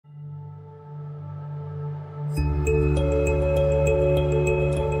Hello,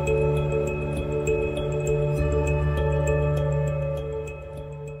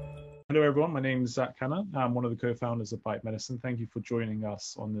 everyone. My name is Zach Hanna. I'm one of the co-founders of BiteMedicine. Thank you for joining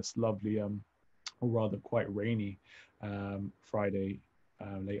us on this lovely, or rather quite rainy Friday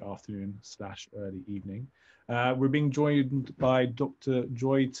late afternoon / early evening. We're being joined by Dr.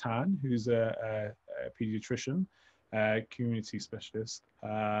 Joy Tan, who's a pediatrician, community specialist,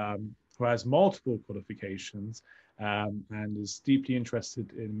 who has multiple qualifications and is deeply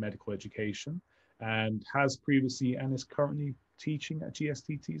interested in medical education and has previously and is currently teaching at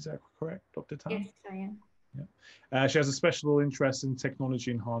GSTT. Is that correct, Dr. Tan? Yes, I am. Yeah. She has a special interest in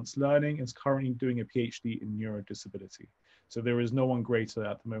technology enhanced learning and is currently doing a PhD in neurodisability. So there is no one greater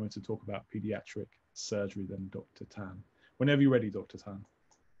at the moment to talk about pediatric surgery than Dr. Tan. Whenever you're ready, Dr. Tan.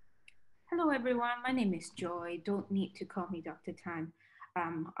 Hello, everyone. My name is Joy. Don't need to call me Dr. Tan.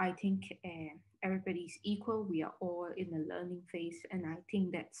 I think everybody's equal. We are all in the learning phase. And I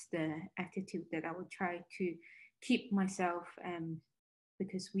think that's the attitude that I would try to keep myself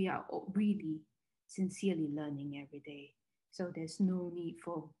because we are really sincerely learning every day. So there's no need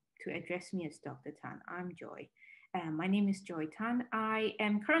to address me as Dr. Tan. I'm Joy. My name is Joy Tan. I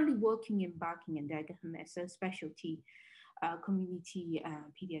am currently working in Barking and Dagenham as a specialty community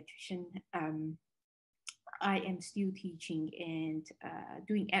pediatrician. I am still teaching and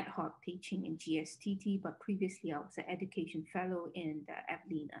doing ad hoc teaching in GSTT, but previously I was an education fellow in the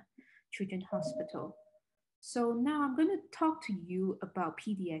Evelina Children's Hospital. So now I'm going to talk to you about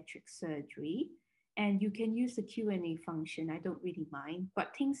pediatric surgery, and you can use the Q&A function. I don't really mind,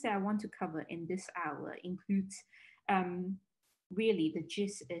 but things that I want to cover in this hour includes really the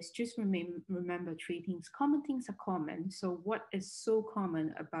gist is just remember three things. Common things are common. So what is so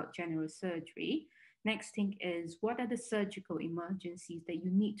common about general surgery? Next thing is, what are the surgical emergencies that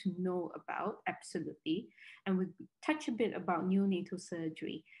you need to know about? Absolutely. And we touch a bit about neonatal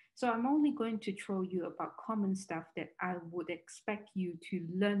surgery. So I'm only going to throw you about common stuff that I would expect you to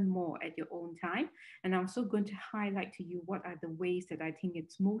learn more at your own time. And I'm also going to highlight to you what are the ways that I think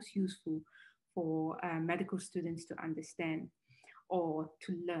it's most useful for medical students to understand or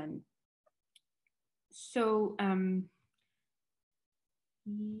to learn. So,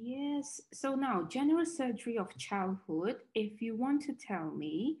 yes, so now general surgery of childhood. If you want to tell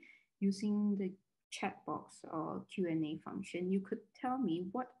me using the chat box or Q&A function, you could tell me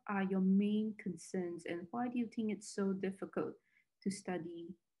what are your main concerns and why do you think it's so difficult to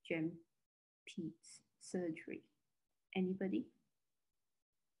study Gen Peds surgery? Anybody?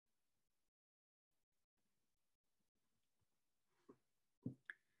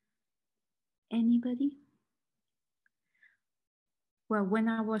 Anybody? Well, when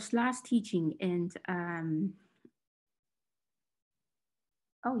I was last teaching and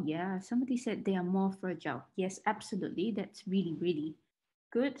oh yeah, somebody said they are more fragile. Yes, absolutely. That's really, really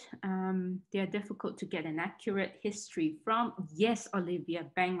good. They are difficult to get an accurate history from. Yes, Olivia,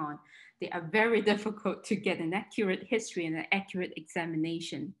 bang on. They are very difficult to get an accurate history and an accurate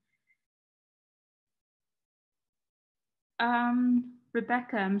examination.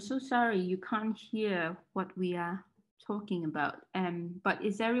 Rebecca, I'm so sorry you can't hear what we are talking about. But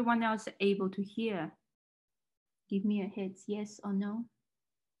is everyone else able to hear? Give me a heads, yes or no.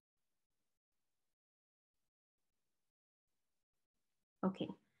 Okay,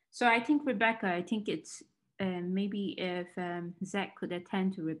 so I think Rebecca, I think it's maybe if Zach could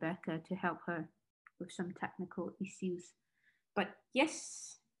attend to Rebecca to help her with some technical issues. But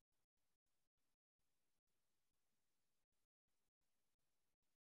yes.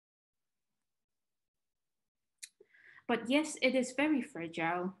 But yes, it is very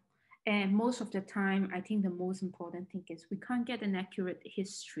fragile. And most of the time, I think the most important thing is we can't get an accurate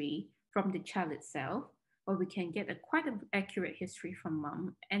history from the child itself, or we can get a quite an accurate history from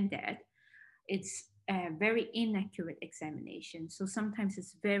mom and dad. It's a very inaccurate examination. So sometimes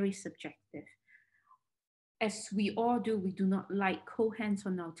it's very subjective. As we all do, we do not like cold hands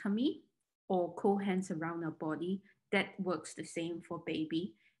on our tummy or cold hands around our body. That works the same for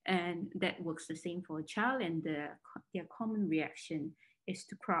baby, and that works the same for a child. And their common reaction is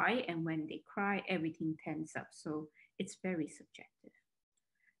to cry. And when they cry, everything tenses up. So it's very subjective.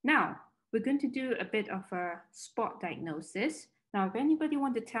 Now, we're going to do a bit of a spot diagnosis. Now, if anybody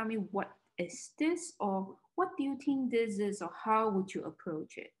want to tell me what is this, or what do you think this is, or how would you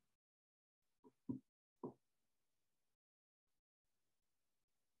approach it?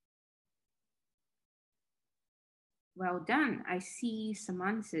 Well done. I see some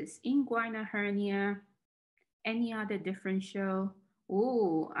answers. Inguinal hernia. Any other differential?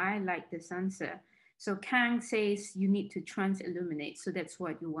 Oh, I like this answer. So Kang says you need to trans-illuminate. So that's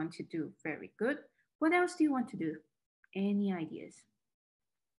what you want to do. Very good. What else do you want to do? Any ideas?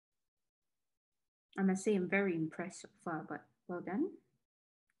 I must say I'm very impressed so far, but well done.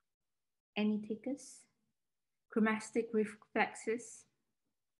 Any takers? Chromatic reflexes?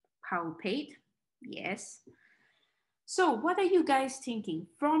 Palpate? Yes. So what are you guys thinking?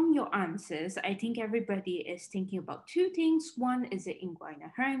 From your answers, I think everybody is thinking about two things. One, is it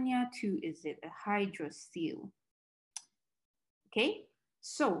inguinal hernia? Two, is it a hydrocele? Okay,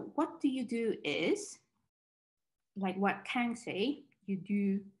 so what do you do is, like what Kang say, you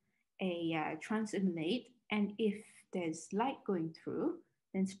do a transimulate, and if there's light going through,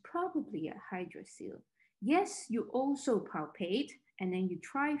 then it's probably a hydrocele. Yes, you also palpate, and then you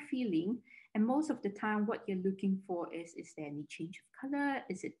try feeling, and most of the time what you're looking for is there any change of color?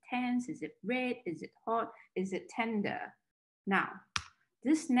 Is it tense? Is it red? Is it hot? Is it tender? Now,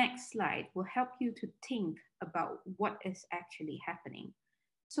 this next slide will help you to think about what is actually happening.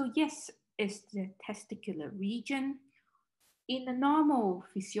 So yes, it's the testicular region. In the normal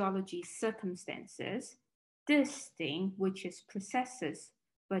physiology circumstances, this thing, which is processus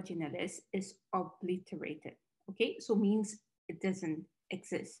vaginalis, is obliterated. Okay, so means it doesn't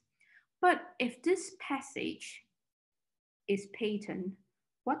exist. But if this passage is patent,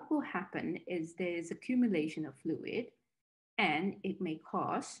 what will happen is there is accumulation of fluid and it may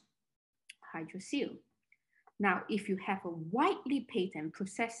cause hydrocele. Now, if you have a widely patent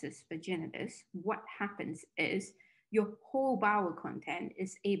processus vaginalis, what happens is your whole bowel content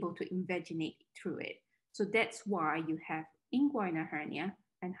is able to invaginate through it. So that's why you have inguinal hernia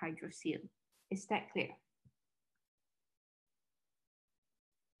and hydrocele. Is that clear?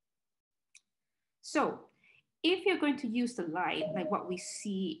 So if you're going to use the light, like what we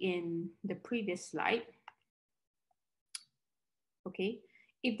see in the previous slide, okay,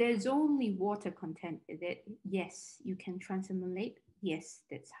 if there's only water content in it, yes, you can transimulate. Yes,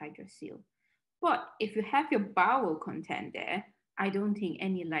 that's hydrocele. But if you have your bowel content there, I don't think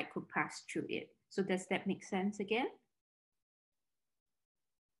any light could pass through it. So does that make sense again?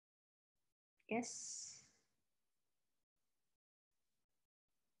 Yes.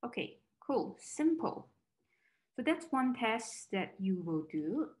 Okay, cool, simple. So that's one test that you will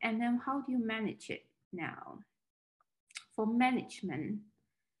do. And then how do you manage it now? For management,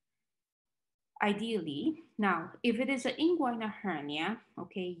 ideally, now, if it is an inguinal hernia,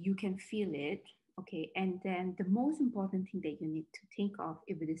 okay, you can feel it, okay, and then the most important thing that you need to think of,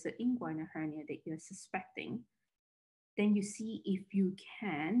 if it is an inguinal hernia that you're suspecting, then you see if you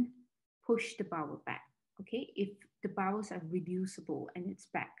can push the bowel back, okay, if the bowels are reducible and it's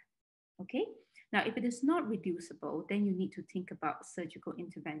back, okay. Now, if it is not reducible, then you need to think about surgical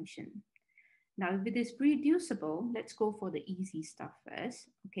intervention. Now, if it is reducible, let's go for the easy stuff first,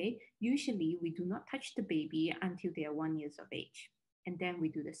 okay? Usually, we do not touch the baby until they are 1 year of age, and then we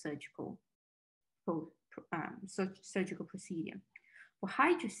do the surgical procedure. For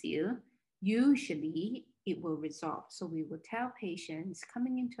hydrocele, usually it will resolve. So we will tell patients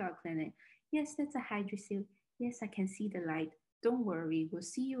coming into our clinic, yes, that's a hydrocele. Yes, I can see the light. Don't worry, we'll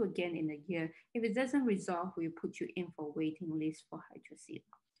see you again in a year. If it doesn't resolve, we'll put you in for waiting list for hydrocele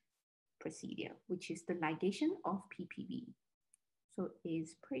procedure, which is the ligation of PPV. So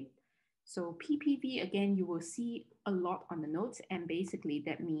is so PPV, again, you will see a lot on the notes, and basically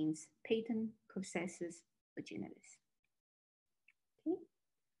that means patent processus vaginalis. Okay.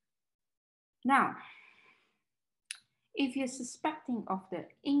 Now, if you're suspecting of the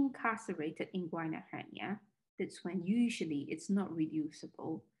incarcerated inguinal hernia, that's when usually it's not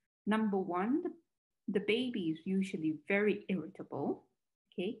reducible. Number one, the baby is usually very irritable,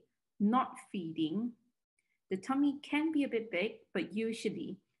 okay, not feeding. The tummy can be a bit big, but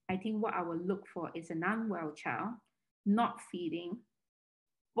usually I think what I will look for is an unwell child, not feeding.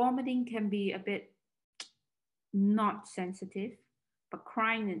 Vomiting can be a bit not sensitive, but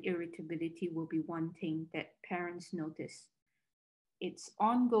crying and irritability will be one thing that parents notice. It's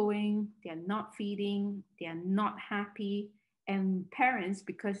ongoing, they're not feeding, they're not happy, and parents,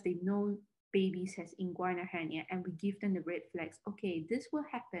 because they know babies has inguinal hernia, and we give them the red flags. Okay, this will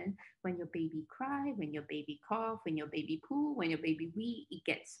happen when your baby cry, when your baby cough, when your baby poo, when your baby wee, it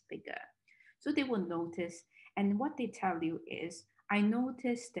gets bigger. So they will notice, and what they tell you is, I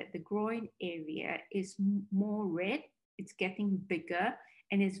noticed that the groin area is more red, it's getting bigger,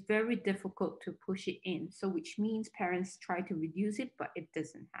 and it's very difficult to push it in. So which means parents try to reduce it, but it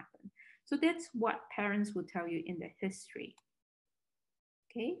doesn't happen. So that's what parents will tell you in the history.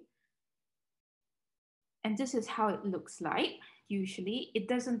 Okay. And this is how it looks like. Usually it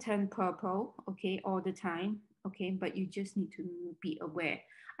doesn't turn purple, okay, all the time. okay? But you just need to be aware.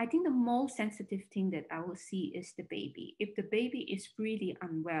 I think the most sensitive thing that I will see is the baby. If the baby is really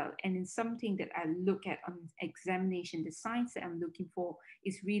unwell and it's something that I look at on examination, the signs that I'm looking for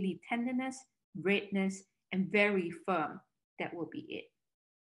is really tenderness, redness, and very firm, that will be it.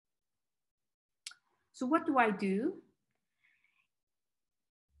 So what do I do?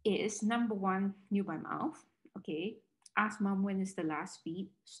 Is number one, new by mouth. Okay. Ask mom when is the last feed,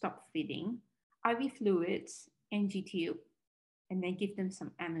 stop feeding, IV fluids, NG tube, and then give them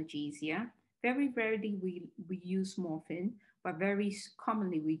some analgesia. Very rarely we use morphine, but very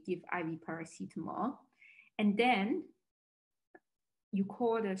commonly we give IV paracetamol. And then you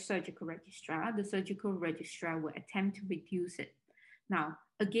call the surgical registrar. The surgical registrar will attempt to reduce it. Now,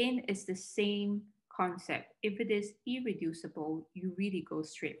 again, it's the same concept. If it is irreducible, you really go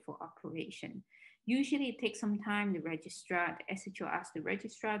straight for operation. Usually it takes some time. The registrar, the SHO asks the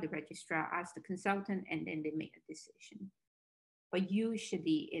registrar asks the consultant, and then they make a decision. But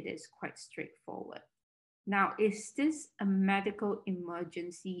usually it is quite straightforward. Now, is this a medical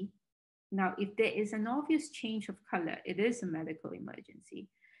emergency? Now, if there is an obvious change of color, it is a medical emergency.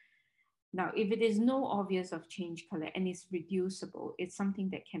 Now, if it is no obvious of change color and it's reducible, it's something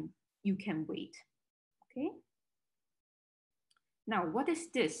that you can wait. Okay. Now, what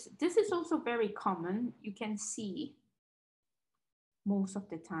is this? This is also very common. You can see most of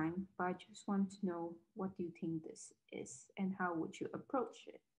the time, but I just want to know, what do you think this is and how would you approach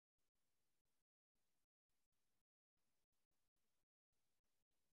it?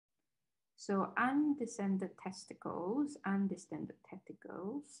 So undescended testicles.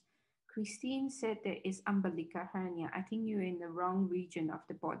 Christine said there is umbilical hernia. I think you're in the wrong region of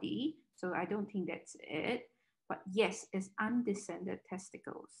the body. So I don't think that's it. But yes, it's undescended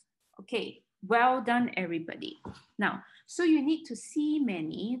testicles. Okay, well done, everybody. Now, so you need to see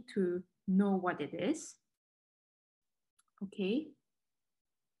many to know what it is. Okay.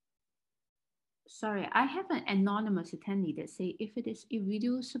 Sorry, I have an anonymous attendee that say, if it is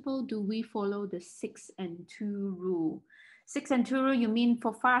irreducible, do we follow the 6 and 2 rule? 6 and 2 rule, you mean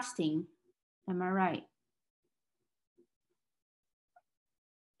for fasting? Am I right?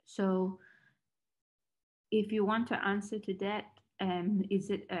 So if you want to answer to that, is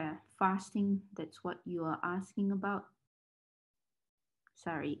it fasting? That's what you are asking about?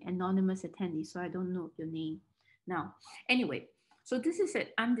 Sorry, anonymous attendee, so I don't know your name. Now, anyway, so this is an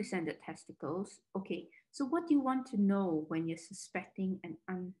undescended testicles. Okay, so what do you want to know when you're suspecting an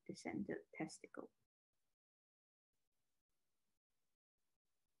undescended testicle?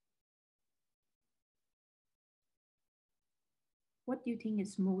 What do you think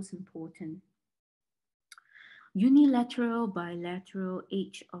is most important? Unilateral, bilateral,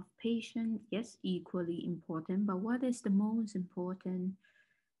 age of patient, yes, equally important, but what is the most important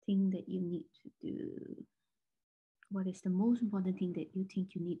thing that you need to do? What is the most important thing that you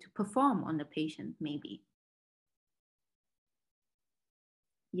think you need to perform on the patient, maybe?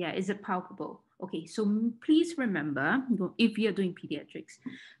 Yeah, is it palpable? Okay, so please remember, if you're doing pediatrics,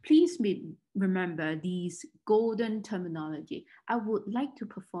 please remember these golden terminology. I would like to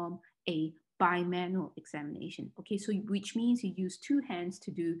perform a bimanual examination. Okay, so which means you use 2 hands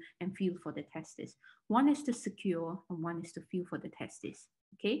to do and feel for the testis. One is to secure and one is to feel for the testis.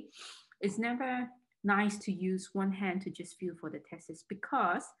 Okay, it's never nice to use one hand to just feel for the testis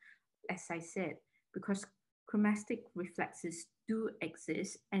because, as I said, because cremastic reflexes do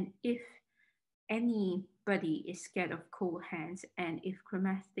exist, and if anybody is scared of cold hands, and if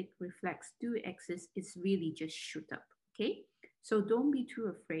cremastic reflex do exist, it's really just shoot up. Okay, so don't be too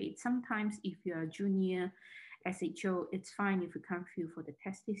afraid. Sometimes if you're a junior SHO, it's fine if you can't feel for the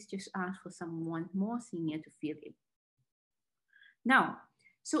testis. Just ask for someone more senior to feel it. Now,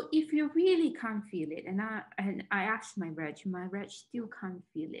 so if you really can't feel it, and I asked my reg still can't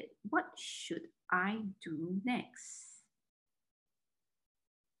feel it, what should I do next?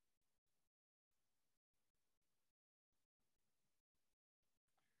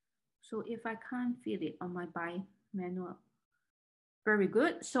 So if I can't feel it on my bimanual, very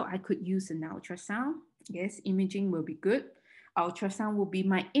good. So I could use an ultrasound. Yes, imaging will be good. Ultrasound will be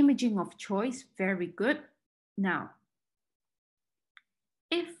my imaging of choice. Very good. Now,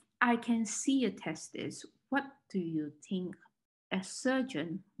 if I can see a testis, what do you think a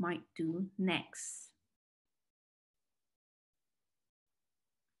surgeon might do next?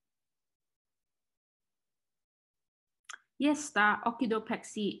 Yes, the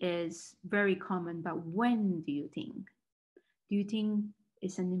oculopexy is very common, but when do you think? Do you think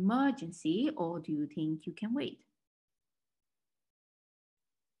it's an emergency or do you think you can wait?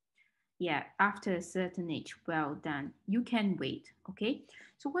 Yeah, after a certain age, well done. You can wait, okay?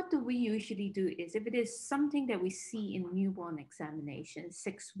 So what do we usually do is if it is something that we see in newborn examination,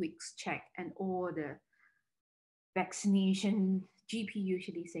 6 weeks check and all the vaccination, GP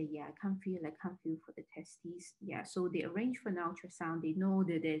usually say, yeah, I can't feel for the testes. Yeah, so they arrange for an ultrasound. They know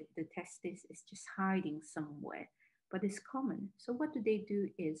that the testis is just hiding somewhere, but it's common. So what do they do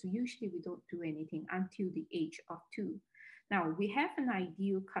is usually we don't do anything until the age of 2. Now we have an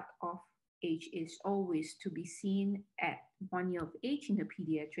ideal cutoff age is always to be seen at 1 year of age in the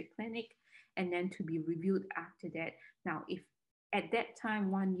pediatric clinic and then to be reviewed after that. Now, if at that time,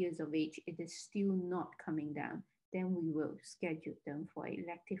 1 year of age, it is still not coming down, then we will schedule them for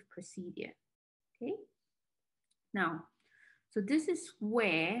elective procedure. Okay. Now, so this is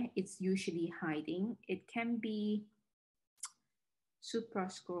where it's usually hiding. It can be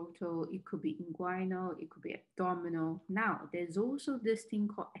suprascrotal, it could be inguinal, it could be abdominal. Now, there's also this thing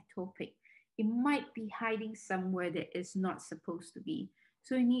called ectopic. It might be hiding somewhere that is not supposed to be.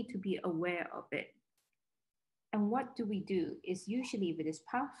 So you need to be aware of it. And what do we do is usually if it is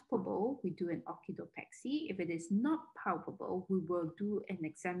palpable, we do an oculopexy. If it is not palpable, we will do an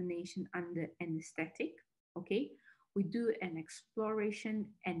examination under anesthetic, okay? We do an exploration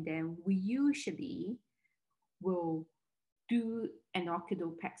and then we usually will do an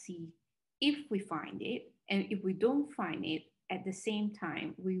oculopexy if we find it. And if we don't find it, at the same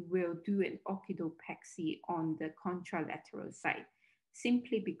time, we will do an oculopexy on the contralateral side,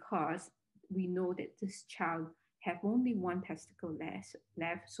 simply because we know that this child have only one testicle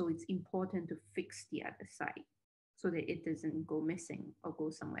left, so it's important to fix the other side so that it doesn't go missing or go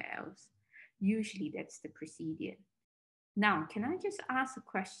somewhere else. Usually that's the procedure. Now, can I just ask a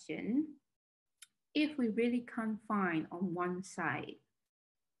question? If we really can't find on one side,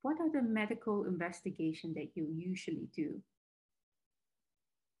 what are the medical investigation that you usually do?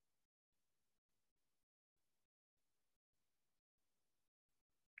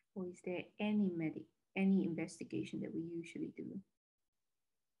 Or is there any investigation that we usually do?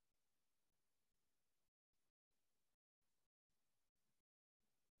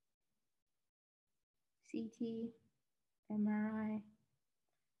 CT, MRI.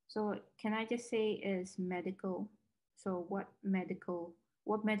 So can I just say is medical? So what medical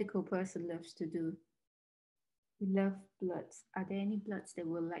person loves to do? We love bloods. Are there any bloods that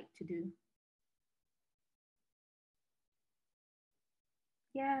we like to do?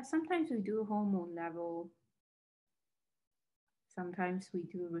 Yeah, sometimes we do hormone level. Sometimes we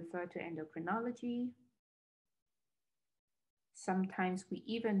do refer to endocrinology. Sometimes we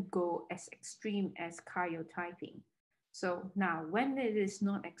even go as extreme as karyotyping. So now when it is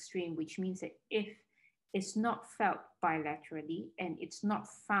not extreme, which means that if it's not felt bilaterally and it's not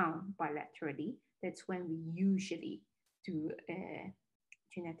found bilaterally, that's when we usually do a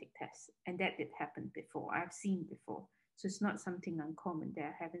genetic test. And that did happen before. I've seen before. So it's not something uncommon that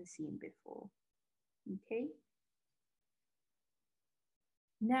I haven't seen before. Okay.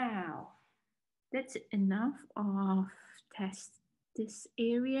 Now, that's enough of test this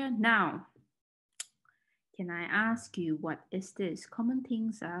area. Now, can I ask you what is this? Common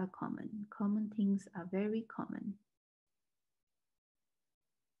things are common. Common things are very common.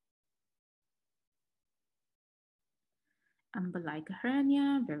 Umbilical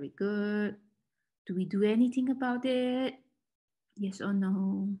hernia, very good. Do we do anything about it? Yes or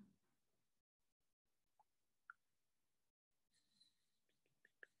no?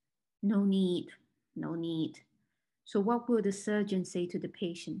 No need, no need. So what will the surgeon say to the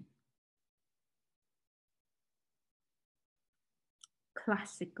patient?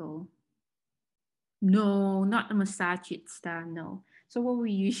 Classical. No, not a massage it style, no. So what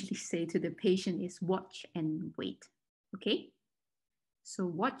we usually say to the patient is watch and wait, okay? So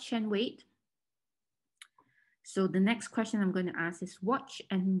watch and wait. So the next question I'm going to ask is watch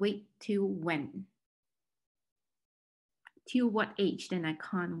and wait till when? Till what age? Then I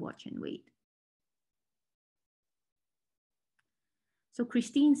can't watch and wait. So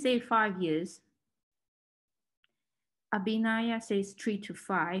Christine said 5 years. Abinaya says 3 to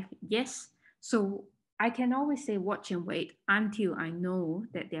 5. Yes. So I can always say watch and wait until I know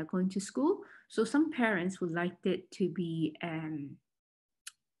that they are going to school. So some parents would like it to be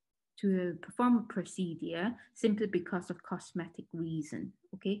to perform a procedure simply because of cosmetic reason,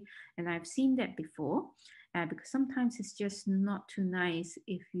 okay? And I've seen that before because sometimes it's just not too nice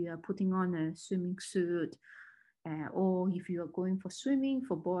if you are putting on a swimming suit or if you are going for swimming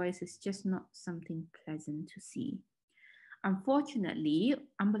for boys, it's just not something pleasant to see. Unfortunately,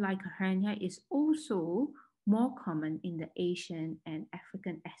 umbilical hernia is also more common in the Asian and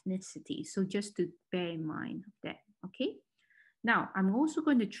African ethnicity. So just to bear in mind of that, okay? Now, I'm also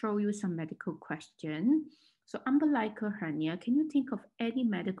going to throw you some medical question. So umbilical hernia, can you think of any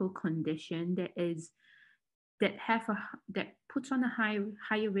medical condition that puts on a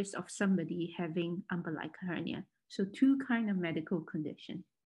higher risk of somebody having umbilical hernia? So two kind of medical condition.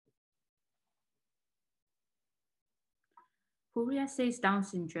 Furia says Down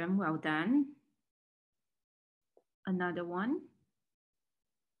syndrome, well done. Another one.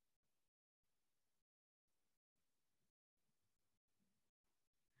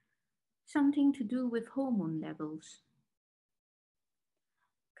 Something to do with hormone levels.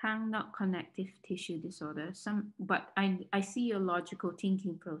 Not connective tissue disorder. But I see your logical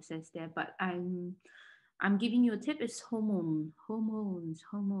thinking process there, but I'm giving you a tip. It's hormones.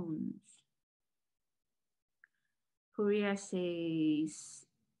 Korea says,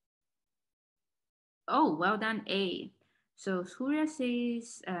 oh, well done, A. So Surya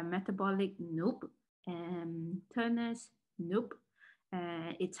says metabolic, nope. Turner's, nope.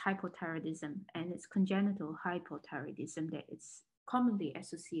 It's hypothyroidism, and it's congenital hypothyroidism that it's commonly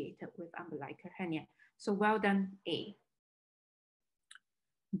associated with umbilical hernia. So well done, A.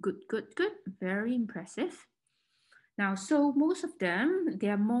 Good. Very impressive. Now, so most of them, they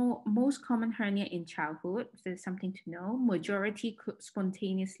are most common hernia in childhood. There's something to know. Majority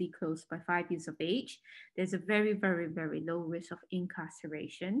spontaneously closed by 5 years of age. There's a very, very, very low risk of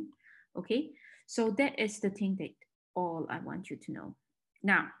incarceration. Okay, so that is the thing that all I want you to know.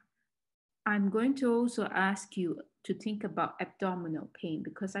 Now, I'm going to also ask you to think about abdominal pain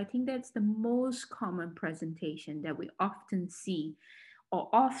because I think that's the most common presentation that we often see or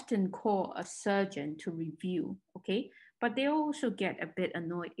often call a surgeon to review, okay? But they also get a bit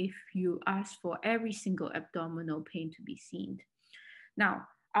annoyed if you ask for every single abdominal pain to be seen. Now,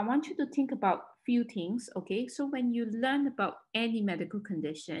 I want you to think about few things, okay? So when you learn about any medical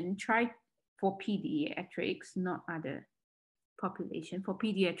condition, try for pediatrics, not other population. For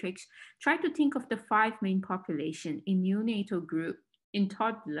pediatrics, try to think of the 5 main population in neonatal group, in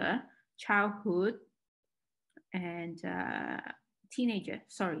toddler, childhood, and teenager.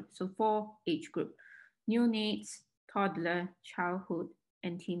 Sorry, so 4 age group: neonates, toddler, childhood,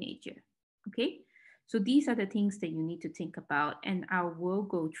 and teenager. Okay, so these are the things that you need to think about, and I will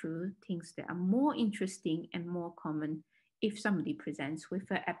go through things that are more interesting and more common if somebody presents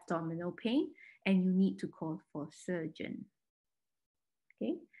with an abdominal pain and you need to call for a surgeon.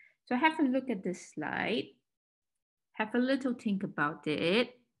 Okay, so have a look at this slide, have a little think about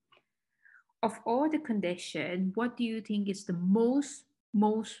it. Of all the condition, what do you think is the most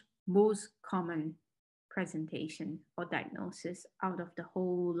common presentation or diagnosis out of the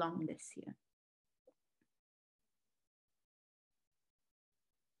whole long list here?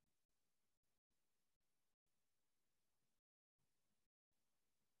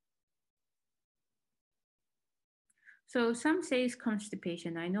 So some say it's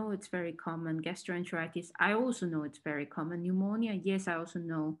constipation. I know it's very common. Gastroenteritis, I also know it's very common. Pneumonia, yes, I also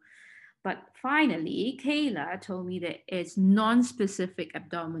know. But finally, Kayla told me that it's non-specific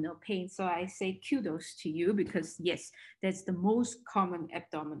abdominal pain. So I say kudos to you because yes, that's the most common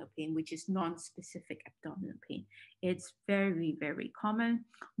abdominal pain, which is non-specific abdominal pain. It's very, very common.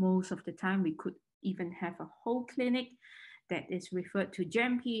 Most of the time, we could even have a whole clinic that is referred to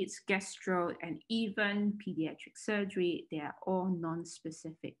GEMP, gastro, and even pediatric surgery. They are all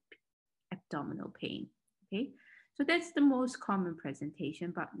non-specific abdominal pain. Okay, so that's the most common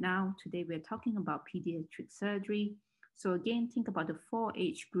presentation. But now today we're talking about pediatric surgery. So again, think about the 4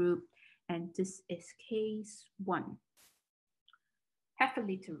 age group, and this is case 1. Have a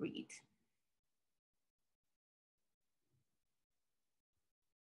little read.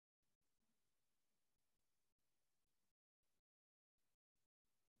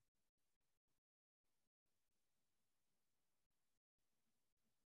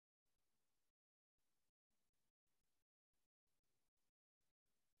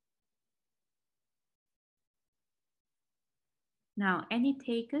 Now, any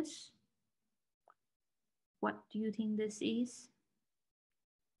takers? What do you think this is?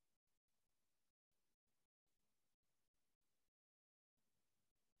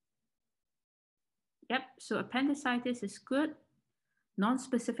 Yep, so appendicitis is good.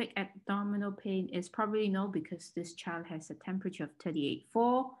 Non-specific abdominal pain is probably no because this child has a temperature of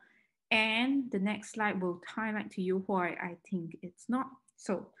 38.4. And the next slide will highlight to you why I think it's not.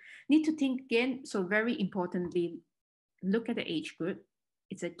 So need to think again. So very importantly, look at the age group.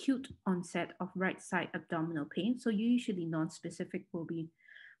 It's acute onset of right side abdominal pain. So usually non-specific will be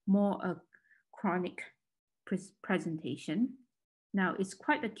more a chronic presentation. Now it's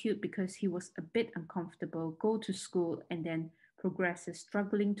quite acute because he was a bit uncomfortable, go to school and then progresses,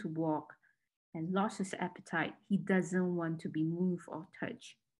 struggling to walk, and loses appetite. He doesn't want to be moved or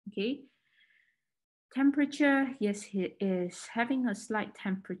touched. Okay. Temperature, yes, he is having a slight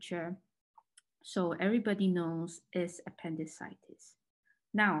temperature. So everybody knows is appendicitis.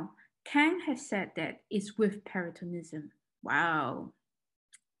 Now, Kang has said that it's with peritonism. Wow.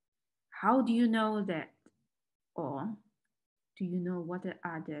 How do you know that? Or do you know what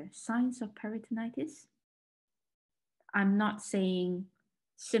are the signs of peritonitis? I'm not saying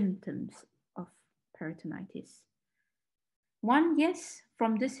symptoms of peritonitis. One, yes,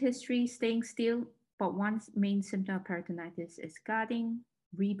 from this history, staying still, but one main symptom of peritonitis is guarding,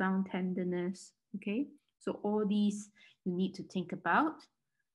 rebound tenderness. Okay, so all these you need to think about.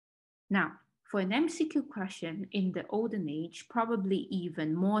 Now, for an MCQ question in the olden age, probably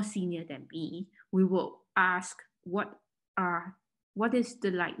even more senior than me, we will ask are what is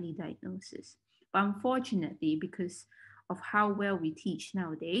the likely diagnosis? But unfortunately, because of how well we teach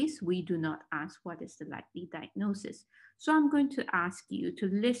nowadays, we do not ask what is the likely diagnosis. So I'm going to ask you to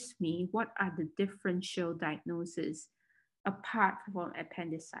list me what are the differential diagnoses apart from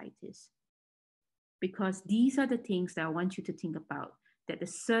appendicitis, because these are the things that I want you to think about, that the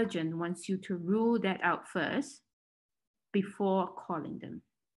surgeon wants you to rule that out first before calling them.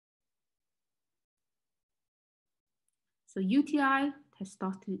 So UTI,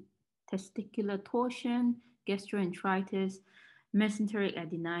 testicular torsion, gastroenteritis, mesenteric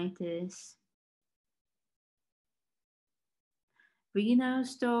adenitis, renal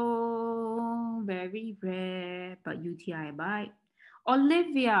stone, very rare, but UTI bite.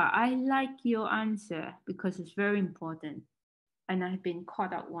 Olivia, I like your answer because it's very important. And I've been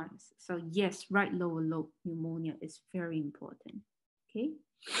caught out once. So yes, right lower lobe pneumonia is very important. Okay.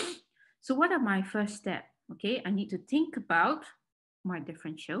 So what are my first steps? Okay, I need to think about my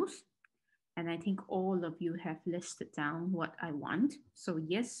differentials. And I think all of you have listed down what I want. So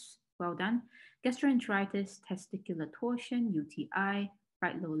yes, well done. Gastroenteritis, testicular torsion, UTI,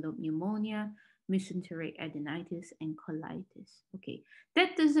 right lower lobe pneumonia, mesenteric adenitis, and colitis. Okay,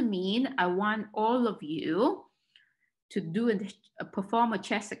 that doesn't mean I want all of you to do perform a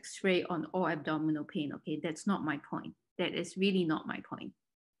chest x-ray on all abdominal pain. Okay, that's not my point. That is really not my point.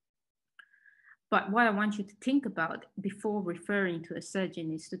 But what I want you to think about before referring to a surgeon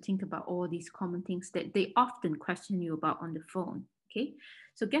is to think about all these common things that they often question you about on the phone. Okay,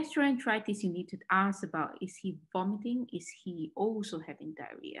 so gastroenteritis, you need to ask about, is he vomiting? Is he also having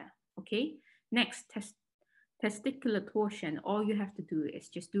diarrhea? Okay, next, testicular torsion, all you have to do is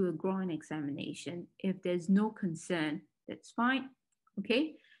just do a groin examination. If there's no concern, that's fine.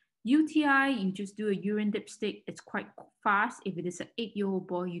 Okay. UTI, you just do a urine dipstick. It's quite fast. If it is an 8-year-old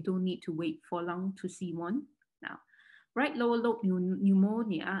boy, you don't need to wait for long to see one. Now, right lower lobe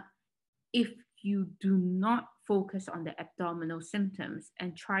pneumonia, if you do not focus on the abdominal symptoms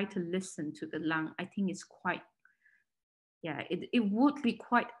and try to listen to the lung, I think it's quite, it would be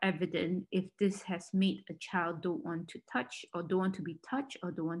quite evident if this has made a child don't want to touch or don't want to be touched or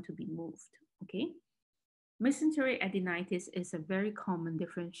don't want to be moved. Okay. Mesenteric adenitis is a very common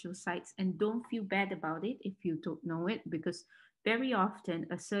differential site, and don't feel bad about it if you don't know it, because very often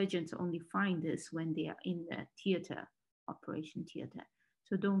a surgeons only find this when they are in the theater, operation theater.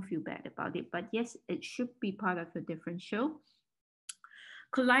 So don't feel bad about it. But yes, it should be part of the differential.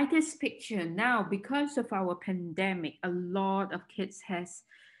 Colitis picture. Now, because of our pandemic, a lot of kids has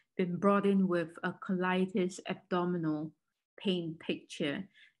been brought in with a colitis abdominal pain picture.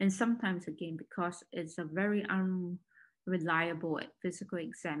 And sometimes again, because it's a very unreliable physical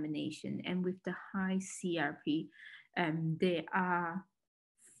examination, and with the high CRP, there are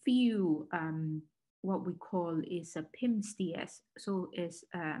few what we call is a PIMS-DS. So it's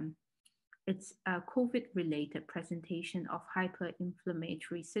a COVID-related presentation of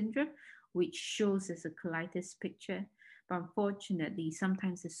hyperinflammatory syndrome, which shows as a colitis picture. But unfortunately,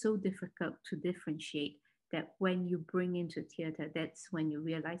 sometimes it's so difficult to differentiate that when you bring into theater, that's when you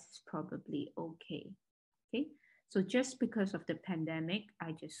realize it's probably okay. Okay, so just because of the pandemic,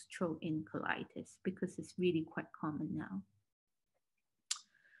 I just throw in colitis because it's really quite common now.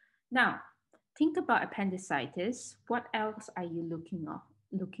 Now, think about appendicitis. What else are you looking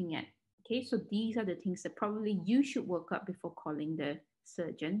at? Okay, so these are the things that probably you should work up before calling the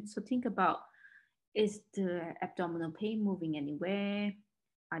surgeon. So think about, is the abdominal pain moving anywhere?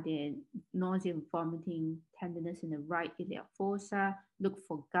 Are there nausea and vomiting, tenderness in the right iliac fossa? Look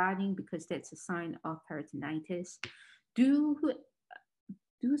for guarding because that's a sign of peritonitis. Do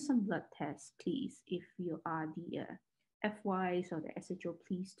some blood tests, please. If you are the FYs or the SHO,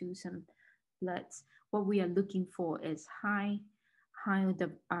 please do some bloods. What we are looking for is high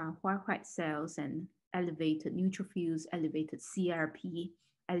white cells and elevated neutrophils, elevated CRP,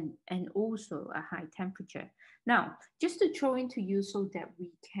 and also a high temperature. Now, just to throw into you so that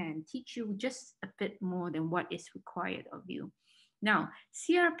we can teach you just a bit more than what is required of you. Now,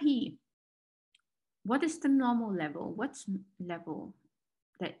 CRP, what is the normal level? What's level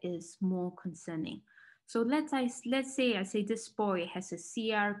that is more concerning? So let's say I say this boy has a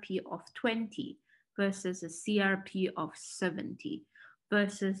CRP of 20 versus a CRP of 70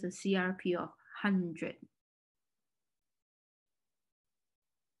 versus a CRP of 100.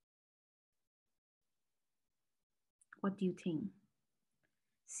 What do you think?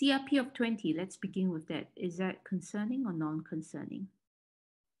 CRP of 20, let's begin with that. Is that concerning or non-concerning?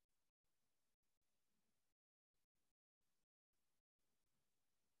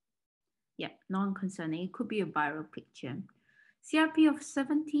 Yeah, non-concerning. It could be a viral picture. CRP of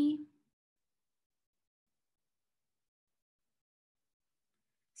 70,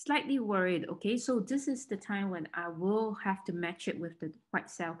 slightly worried. Okay, so this is the time when I will have to match it with the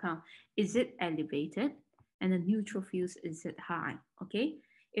white cell count. Is it elevated? And the neutrophils, is it high? Okay,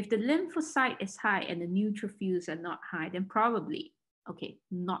 if the lymphocyte is high and the neutrophils are not high, then probably, okay,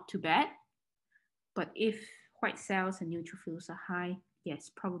 not too bad. But if white cells and neutrophils are high, yes,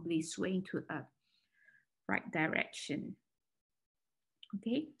 probably swaying to a right direction.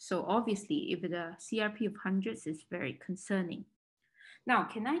 Okay, so obviously, if the CRP of hundreds is very concerning. Now,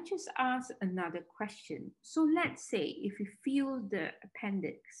 can I just ask another question? So let's say if you feel the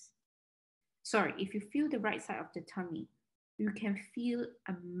appendix, sorry, if you feel the right side of the tummy, you can feel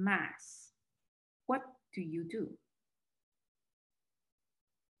a mass. What do you do?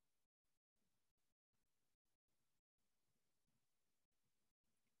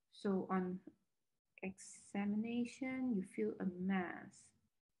 So on examination, you feel a mass.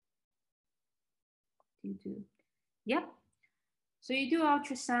 What do you do? Yep. So you do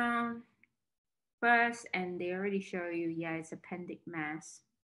ultrasound first, and they already show you, yeah, it's appendic mass.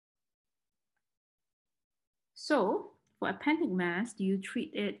 So for appendic mass, do you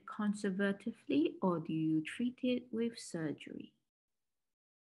treat it conservatively or do you treat it with surgery?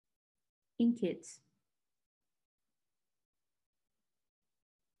 In kids.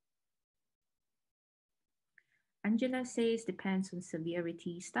 Angela says depends on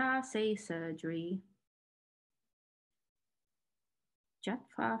severity. Star says surgery.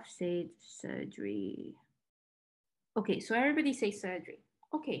 Jatfaf said surgery. Okay, so everybody says surgery.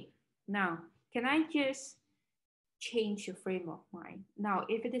 Okay, now can I just change your frame of mind? Now,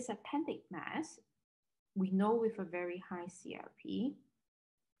 if it is appendic mass, we know with a very high CRP,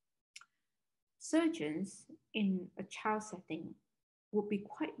 surgeons in a child setting would be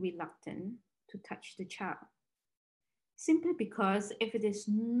quite reluctant to touch the child. Simply because if it is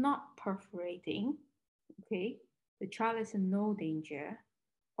not perforating, okay, the child is in no danger.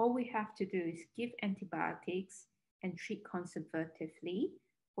 All we have to do is give antibiotics and treat conservatively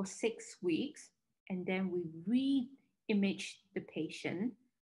for 6 weeks, and then we re-image the patient.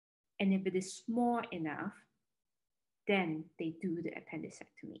 And if it is small enough, then they do the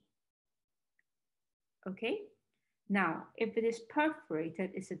appendicectomy. Okay? Now, if it is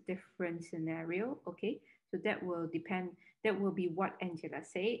perforated, it's a different scenario, okay? So that will depend, that will be what Angela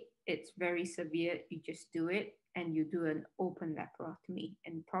said. It's very severe, you just do it and you do an open laparotomy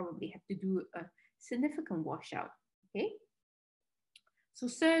and probably have to do a significant washout, okay? So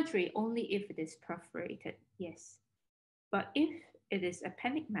surgery only if it is perforated, yes. But if it is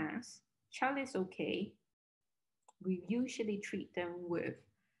appendic mass, child is okay, we usually treat them with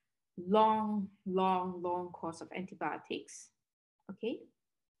long course of antibiotics, okay?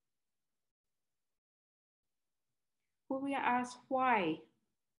 Huria asks why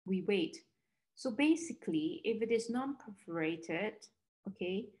we wait. So basically, if it is non-perforated,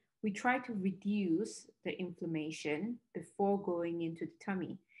 okay, we try to reduce the inflammation before going into the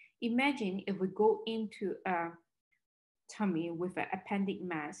tummy. Imagine if we go into a tummy with an appendic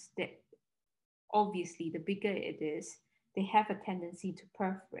mass, that obviously the bigger it is, they have a tendency to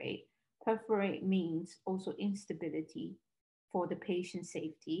perforate. Perforate means also instability for the patient's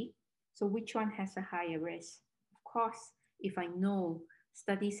safety. So which one has a higher risk? Of course, if I know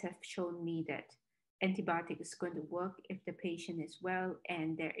studies have shown me that antibiotic is going to work if the patient is well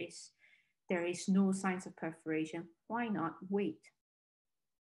and there is no signs of perforation, why not wait?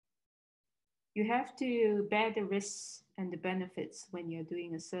 You have to bear the risks and the benefits when you're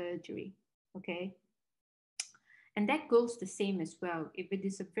doing a surgery, okay? And that goes the same as well. If it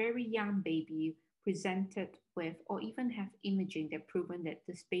is a very young baby presented with, or even have imaging that proven that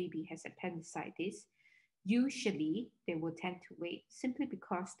this baby has appendicitis, usually they will tend to wait simply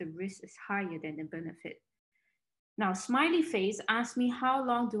because the risk is higher than the benefit. Now, smiley face asked me, how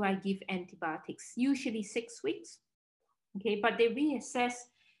long do I give antibiotics? Usually 6 weeks, okay? But they reassess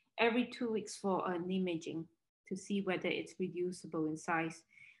every 2 weeks for an imaging to see whether it's reducible in size.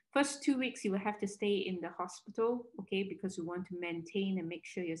 First 2 weeks, you will have to stay in the hospital, okay, because you want to maintain and make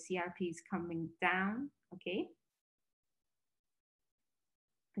sure your CRP is coming down, okay.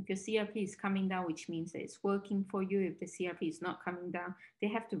 If your CRP is coming down, which means that it's working for you. If the CRP is not coming down, they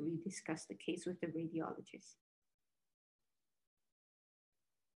have to rediscuss the case with the radiologist.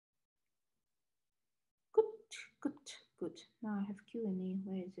 Good, good, good. Now I have Q&A.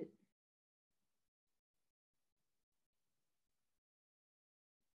 Where is it?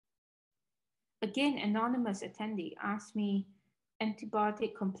 Again, anonymous attendee asked me,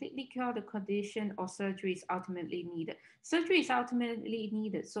 antibiotic completely cure the condition or surgery is ultimately needed? Surgery is ultimately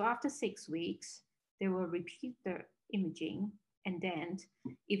needed. So after 6 weeks, they will repeat the imaging, and then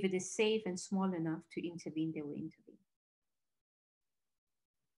if it is safe and small enough to intervene, they will intervene.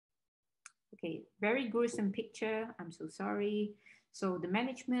 Okay, very gruesome picture. I'm so sorry. So the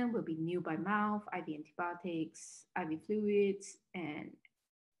management will be new by mouth, IV antibiotics, IV fluids, and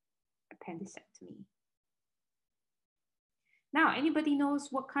appendectomy. Now, anybody knows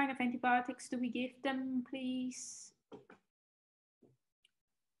what kind of antibiotics do we give them, please?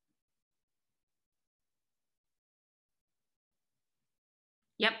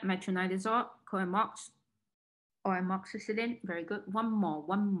 Yep, metronidazole, coamox, or amoxicillin. Very good. One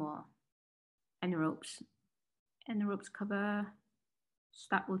more. Anaerobes. Anaerobes cover.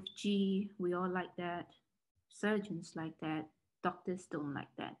 Start with G. We all like that. Surgeons like that. Doctors don't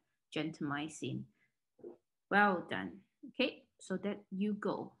like that. Gentamicin. Well done. Okay, so that you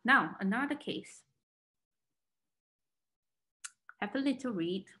go. Now, another case. Have a little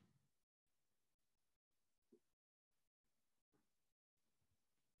read.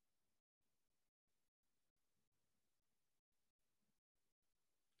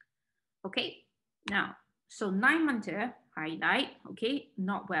 Okay, now, so 9-monther, highlight, okay,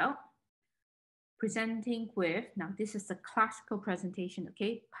 not well. Presenting with, now this is a classical presentation,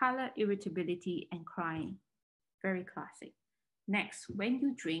 okay, pallor, irritability, and crying. Very classic. Next, when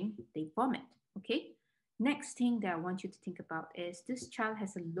you drink, they vomit, okay? Next thing that I want you to think about is this child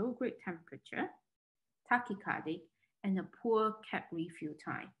has a low-grade temperature, tachycardic, and a poor CAP refill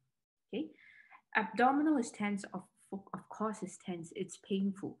time, okay? Abdominal is tense, of course it's tense, it's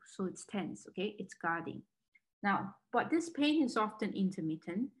painful, so it's tense, okay? It's guarding. Now, but this pain is often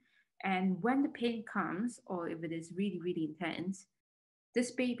intermittent, and when the pain comes, or if it is really, really intense,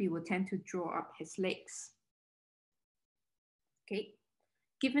 this baby will tend to draw up his legs. Okay,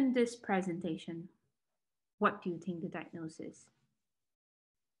 given this presentation, what do you think the diagnosis is?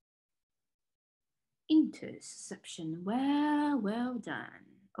 Interception. Well done.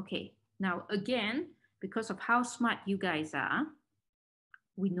 Okay, now again, because of how smart you guys are,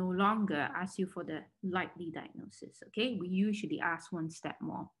 we no longer ask you for the likely diagnosis, okay? We usually ask one step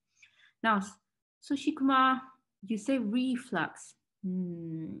more. Now, so Shikuma, you say reflux.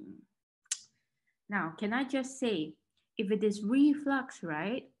 Now, can I just say, if it is reflux,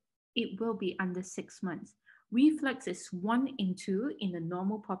 right, it will be under 6 months. Reflux is 1 in 2 in the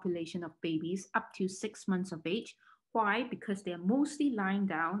normal population of babies up to 6 months of age. Why? Because they're mostly lying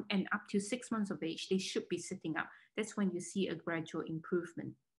down, and up to 6 months of age, they should be sitting up. That's when you see a gradual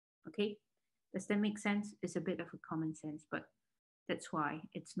improvement. Okay? Does that make sense? It's a bit of a common sense, but that's why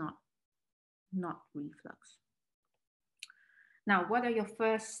it's not reflux. Now, what are your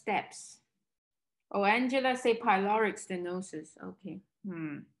first steps? Oh, Angela say pyloric stenosis. Okay.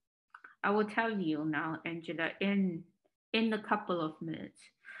 I will tell you now, Angela, in a couple of minutes.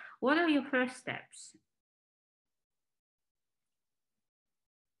 What are your first steps?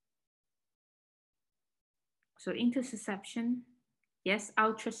 So intussusception, yes.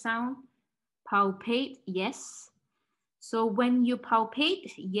 Ultrasound, palpate, yes. So when you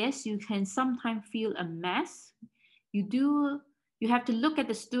palpate, yes, you can sometimes feel a mass. You have to look at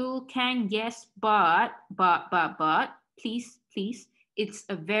the stool, yes, but, please, it's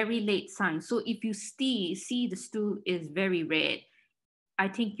a very late sign. So if you see the stool is very red, I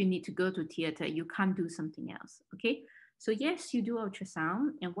think you need to go to theater. You can't do something else, okay? So yes, you do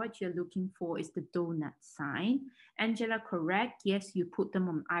ultrasound, and what you're looking for is the donut sign. Angela, correct. Yes, you put them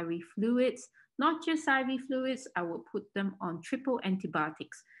on IV fluids. Not just IV fluids, I will put them on triple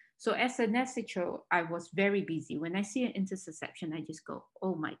antibiotics. So as an SHO, I was very busy. When I see an intersusception, I just go,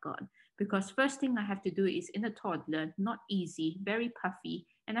 oh my God. Because first thing I have to do is in a toddler, not easy, very puffy,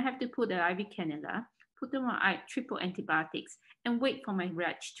 and I have to put an IV cannula, put them on triple antibiotics, and wait for my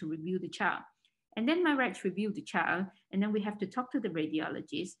reg to review the child. And then my reg review the child, and then we have to talk to the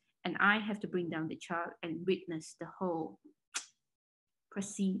radiologist, and I have to bring down the child and witness the whole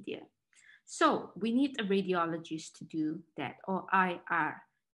procedure. So we need a radiologist to do that, or IR.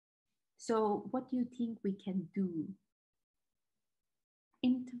 So what do you think we can do?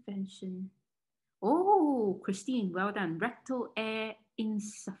 Intervention. Oh, Christine, well done. Rectal air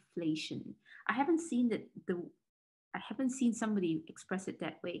insufflation. I haven't seen I haven't seen somebody express it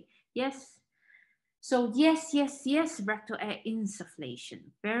that way. Yes. So yes, rectal air insufflation.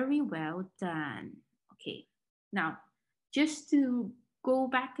 Very well done. Okay. Now, just to go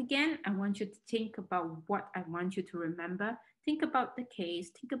back again, I want you to think about what I want you to remember. Think about the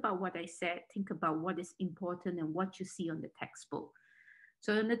case, think about what I said, think about what is important and what you see on the textbook.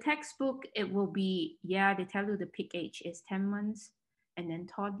 So in the textbook, it will be, yeah, they tell you the peak age is 10 months, and then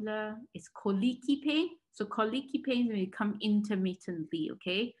toddler is colicky pain. So colicky pain will come intermittently,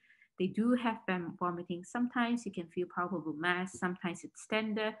 okay? They do have vomiting. Sometimes you can feel palpable mass, sometimes it's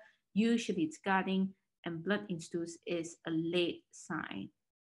tender, usually it's guarding, and blood in stools is a late sign.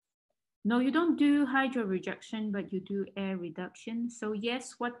 No, you don't do hydro rejection, but you do air reduction. So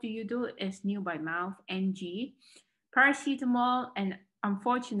yes, what do you do is new by mouth, NG, paracetamol, and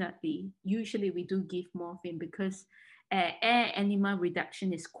unfortunately, usually we do give morphine because air enema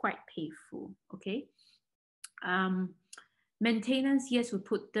reduction is quite painful, okay? Maintenance, yes, we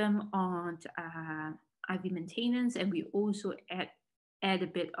put them on IV maintenance, and we also add a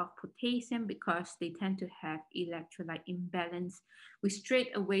bit of potassium because they tend to have electrolyte imbalance. We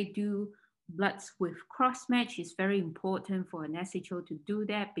straight away do bloods with cross match. It's very important for an SHO to do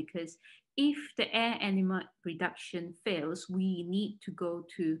that because if the air enema reduction fails, we need to go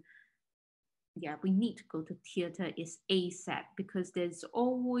to theater is ASAP because there's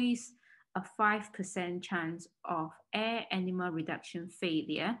always a 5% chance of air enema reduction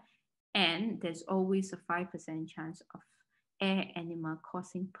failure, and there's always a 5% chance of air enema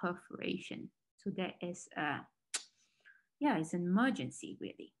causing perforation. So that is it's an emergency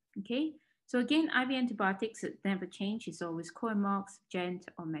really. Okay. So again, IV antibiotics never change. It's always Coamox, Gent,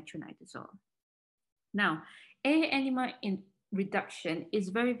 or metronidazole. Now, air enema in reduction is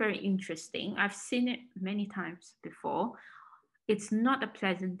very, very interesting. I've seen it many times before. It's not a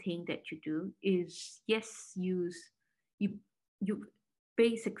pleasant thing that you do. Is yes, you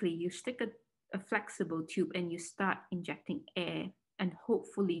basically you stick a flexible tube and you start injecting air and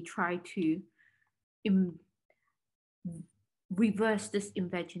hopefully try to reverse this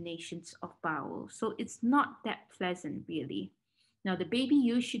invaginations of bowel. So it's not that pleasant really. Now the baby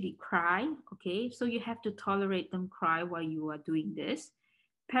usually cry, okay? So you have to tolerate them cry while you are doing this.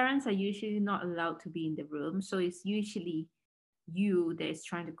 Parents are usually not allowed to be in the room. So it's usually you that is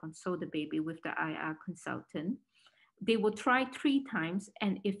trying to console the baby with the IR consultant. They will try 3 times,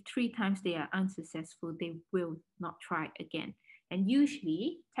 and if 3 times they are unsuccessful, they will not try again. And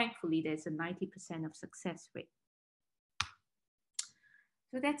usually, thankfully, there's a 90% of success rate.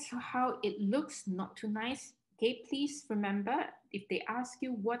 So that's how it looks, not too nice. Okay, please remember, if they ask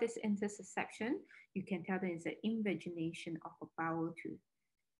you what is intersection, you can tell them it's an invagination of a bowel tube.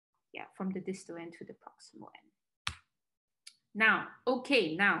 Yeah, from the distal end to the proximal end. Now,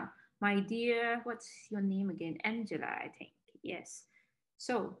 okay, now, my dear, what's your name again? Angela, I think. Yes.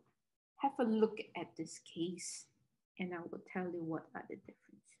 So have a look at this case and I will tell you what are the differences.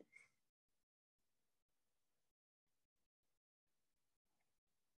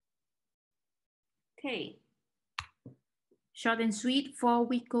 Okay. Short and sweet,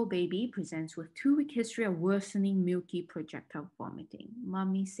 4-week-old baby presents with 2-week history of worsening milky projectile vomiting.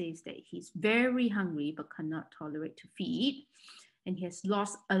 Mommy says that he's very hungry but cannot tolerate to feed, and he has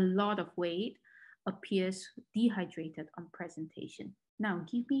lost a lot of weight, appears dehydrated on presentation. Now,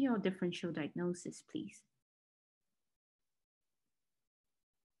 give me your differential diagnosis, please.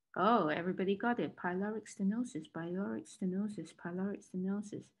 Oh, everybody got it. Pyloric stenosis, pyloric stenosis, pyloric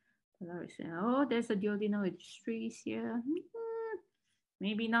stenosis. Oh, there's a duodenal hysteresis here.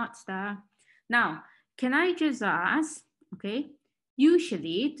 Maybe not, star. Now, can I just ask, okay,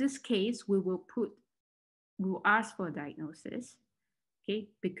 usually this case we'll ask for a diagnosis, okay,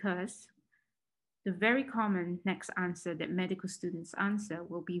 because the very common next answer that medical students answer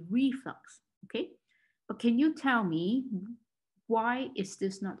will be reflux, okay? But can you tell me why is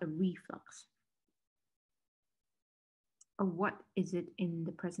this not a reflux? Or what is it in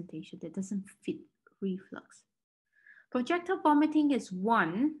the presentation that doesn't fit reflux? Projectile vomiting is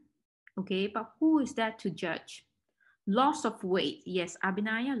one, okay, but who is that to judge? Loss of weight, yes,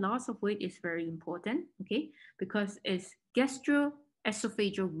 Abhinaya, loss of weight is very important, okay, because it's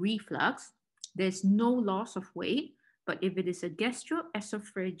gastroesophageal reflux. There's no loss of weight, but if it is a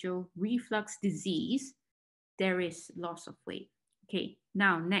gastroesophageal reflux disease, there is loss of weight. Okay,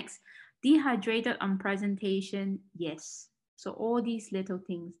 now next, dehydrated on presentation, yes. So all these little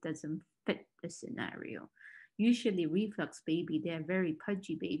things doesn't fit the scenario. Usually reflux baby, they're very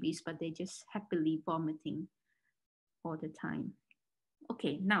pudgy babies, but they're just happily vomiting all the time.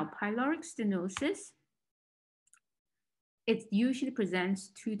 Okay, now pyloric stenosis. It usually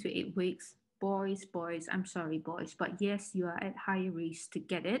presents 2 to 8 weeks. Boys, I'm sorry, boys, but yes, you are at higher risk to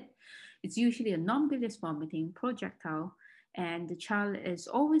get it. It's usually a non-bilious vomiting projectile, and the child is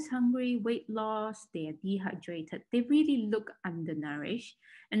always hungry, weight loss, they are dehydrated, they really look undernourished,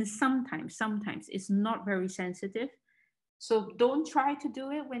 and sometimes it's not very sensitive. So don't try to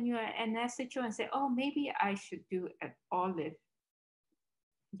do it when you're an SHO and say, oh, maybe I should do an olive.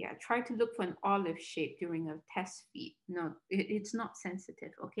 Yeah, try to look for an olive shape during a test feed. No, it's not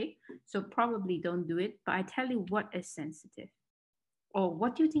sensitive, okay? So probably don't do it, but I tell you what is sensitive. Or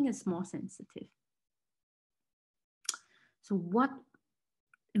what do you think is more sensitive? So what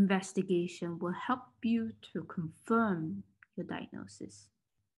investigation will help you to confirm your diagnosis?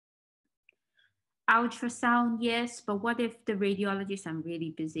 Ultrasound, yes, but what if the radiologist, I'm really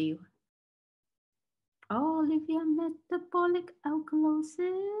busy? Oh, Olivia, metabolic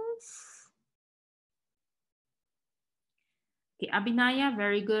alkalosis. Okay, Abhinaya,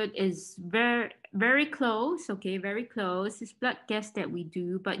 very good. Is very close. Okay, very close. It's blood gas that we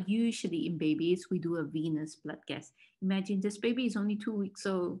do, but usually in babies we do a venous blood gas. Imagine this baby is only 2 weeks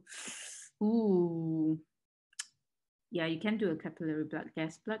old. Ooh, yeah, you can do a capillary blood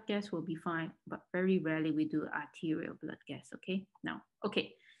gas. Blood gas will be fine, but very rarely we do arterial blood gas. Okay, now,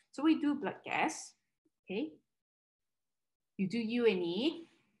 okay, so we do blood gas. Okay, you do UNE.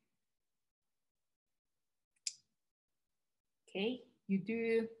 Okay, you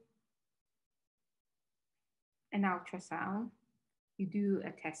do an ultrasound, you do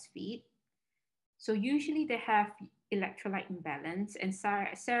a test feed. So usually they have electrolyte imbalance, and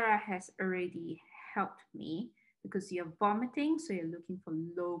Sarah has already helped me because you're vomiting, so you're looking for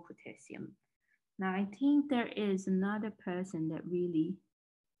low potassium. Now I think there is another person that really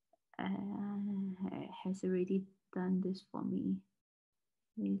has already done this for me.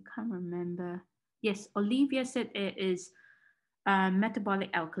 I can't remember. Yes, Olivia said it is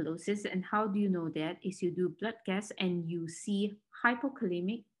metabolic alkalosis. And how do you know that? Is you do blood gas and you see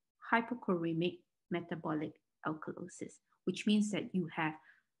hypokalemic, hypochloremic metabolic alkalosis, which means that you have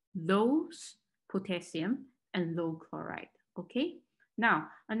low potassium and low chloride. Okay. Now,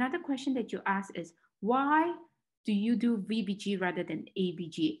 another question that you ask is, why do you do VBG rather than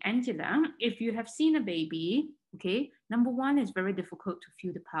ABG? Angela, if you have seen a baby, okay, number one is very difficult to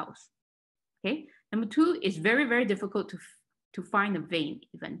feel the pulse. Okay. Number two is very, very difficult to find a vein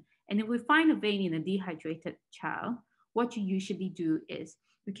even. And if we find a vein in a dehydrated child, what you usually do is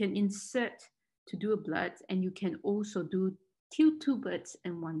you can insert to do a blood, and you can also kill 2 birds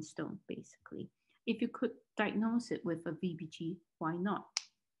in 1 stone, basically. If you could diagnose it with a VBG, why not?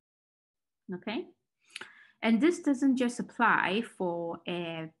 Okay. And this doesn't just apply for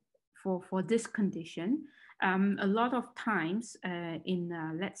this condition. A lot of times in,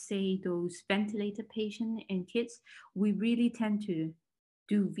 let's say, those ventilated patients and kids, we really tend to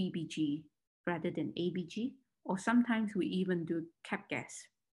do VBG rather than ABG, or sometimes we even do cap gas.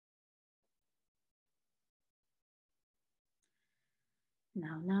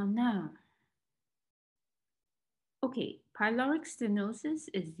 Now. Okay, pyloric stenosis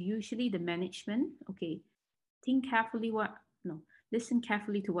is usually the management. Okay, listen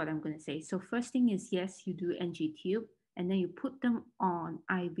carefully to what I'm going to say. So first thing is, yes, you do NG tube, and then you put them on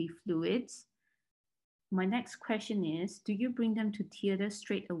IV fluids. My next question is, do you bring them to theater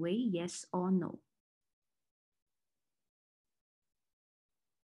straight away, yes or no?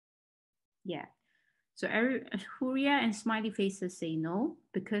 Yeah. So Huria and smiley faces say no,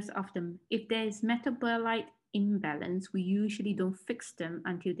 because of if there is metabolite imbalance, we usually don't fix them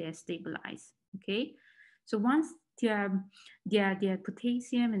until they're stabilized. Okay. So once their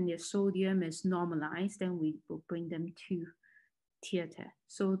potassium and their sodium is normalized, then we will bring them to theater.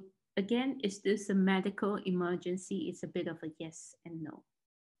 So again, is this a medical emergency? It's a bit of a yes and no.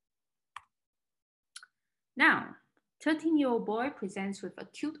 Now, 13-year-old boy presents with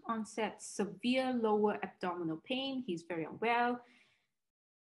acute onset severe lower abdominal pain. He's very unwell.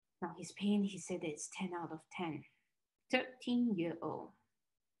 Now his pain, he said it's 10 out of 10. 13-year-old.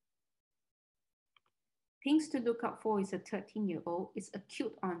 Things to look out for is a 13-year-old. It's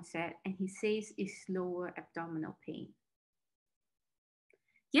acute onset, and he says it's lower abdominal pain.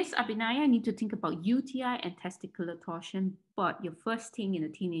 Yes, Abhinaya, need to think about UTI and testicular torsion, but your first thing in a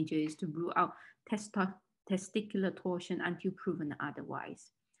teenager is to rule out testicular torsion until proven otherwise.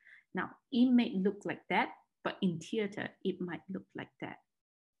 Now, it may look like that, but in theater, it might look like that.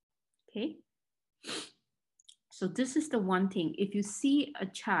 Okay? So this is the one thing. If you see a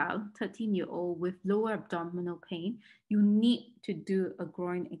child, 13-year-old with lower abdominal pain, you need to do a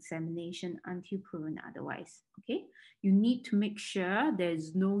groin examination until proven otherwise, okay? You need to make sure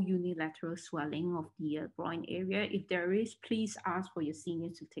there's no unilateral swelling of the groin area. If there is, please ask for your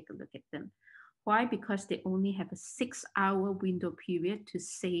seniors to take a look at them. Why? Because they only have a 6-hour window period to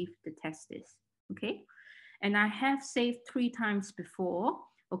save the testis, okay? And I have saved 3 times before.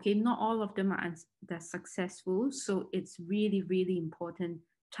 Okay, not all of them are that successful. So it's really, really important.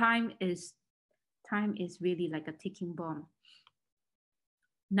 Time is really like a ticking bomb.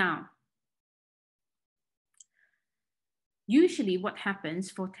 Now, usually what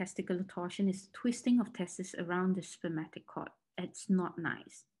happens for testicular torsion is twisting of testis around the spermatic cord. It's not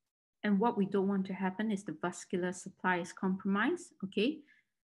nice. And what we don't want to happen is the vascular supply is compromised, okay?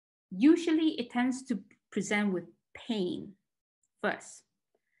 Usually it tends to present with pain first.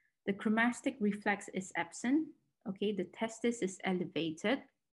 The cremastic reflex is absent, okay? The testis is elevated,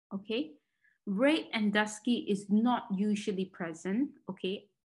 okay? Red and dusky is not usually present, okay?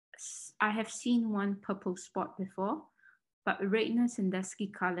 I have seen one purple spot before, but redness and dusky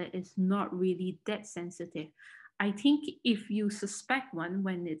color is not really that sensitive. I think if you suspect one,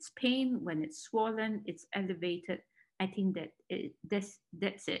 when it's pain, when it's swollen, it's elevated, I think that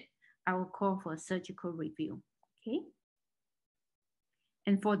that's it. I will call for a surgical review, okay?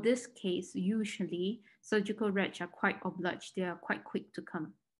 And for this case, usually surgical reg are quite obliged. They are quite quick to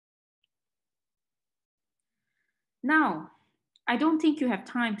come. Now, I don't think you have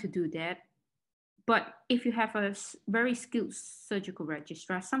time to do that. But if you have a very skilled surgical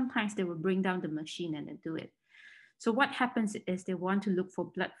registrar, sometimes they will bring down the machine and do it. So what happens is they want to look for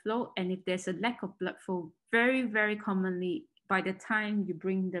blood flow. And if there's a lack of blood flow, very, very commonly, by the time you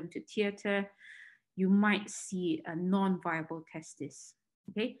bring them to theater, you might see a non-viable testis.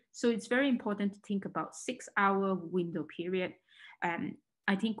 Okay, so it's very important to think about 6-hour window period.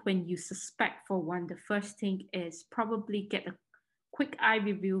 I think when you suspect for one, the first thing is probably get a quick eye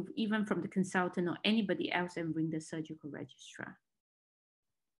review, even from the consultant or anybody else, and bring the surgical registrar.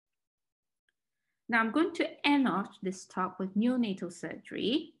 Now I'm going to end off this talk with neonatal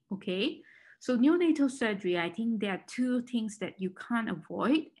surgery. Okay, so neonatal surgery, I think there are 2 things that you can't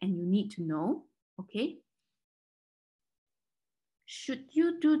avoid and you need to know. Okay. Should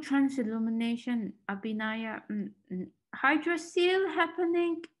you do transillumination, Abhinaya? Hydrocele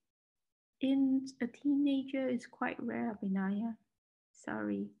happening in a teenager is quite rare, Abhinaya.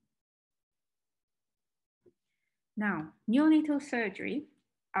 Sorry. Now, neonatal surgery,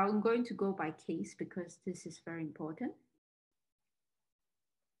 I'm going to go by case because this is very important.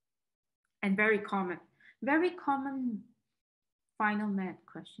 And very common final math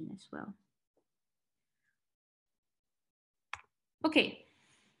question as well. Okay,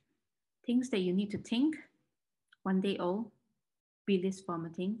 things that you need to think. 1-day-old, bilious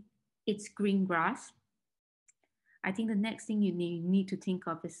vomiting. It's green grass. I think the next thing you need to think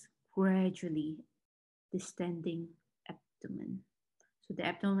of is gradually distending abdomen. So the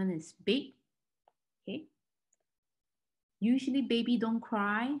abdomen is big, okay? Usually baby don't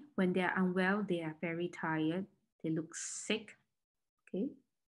cry. When they're unwell, they are very tired. They look sick, okay?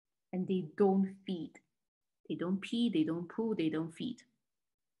 And they don't feed. They don't pee, they don't poo, they don't feed.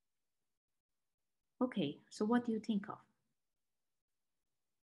 Okay, so what do you think of?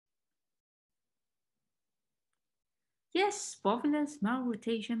 Yes, volvulus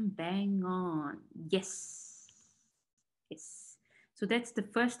malrotation, bang on. Yes. Yes. So that's the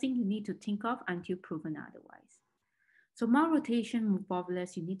first thing you need to think of until proven otherwise. So malrotation with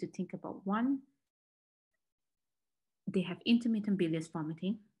volvulus, you need to think about 1, they have intermittent bilious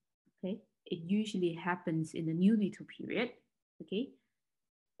vomiting, okay? It usually happens in the neonatal period, okay?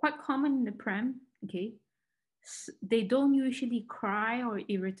 Quite common in the prem, okay? They don't usually cry or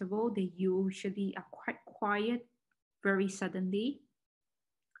irritable. They usually are quite quiet very suddenly.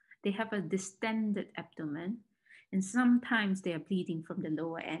 They have a distended abdomen, and sometimes they are bleeding from the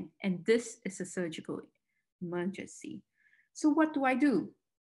lower end, and this is a surgical emergency. So what do I do?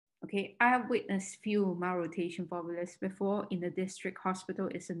 Okay, I have witnessed few malrotation volvulus before in the district hospital.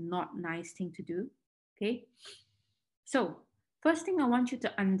 It's a not nice thing to do, okay? So first thing I want you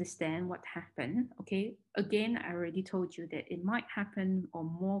to understand what happened, okay? Again, I already told you that it might happen or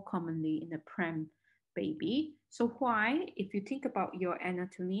more commonly in a prem baby. So why? If you think about your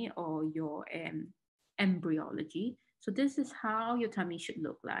anatomy or your embryology, so this is how your tummy should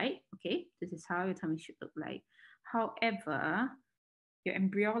look like, okay? This is how your tummy should look like. However, your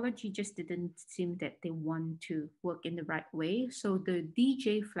embryology just didn't seem that they want to work in the right way. So the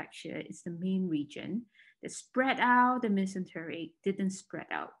DJ flexure is the main region that spread out. The mesenteric didn't spread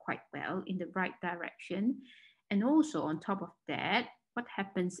out quite well in the right direction. And also on top of that, what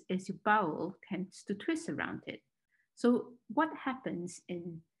happens is your bowel tends to twist around it. So what happens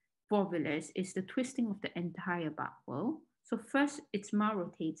in volvulus is the twisting of the entire bowel. So first its mouth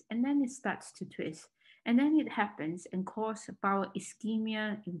rotates and then it starts to twist. And then it happens and causes bowel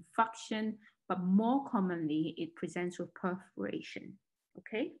ischemia, infarction, but more commonly it presents with perforation.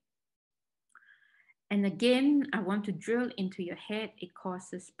 Okay? And again, I want to drill into your head. It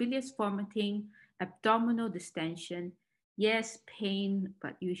causes bilious vomiting, abdominal distension, yes, pain,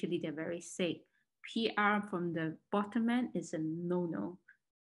 but usually they're very sick. PR from the bottom end is a no-no.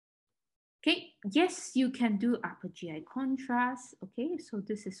 Okay, yes, you can do upper GI contrast. Okay, so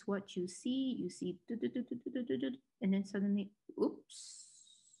this is what you see. You see, and then suddenly, oops,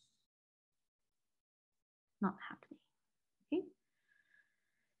 not happening. Okay,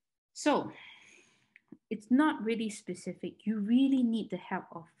 so it's not really specific. You really need the help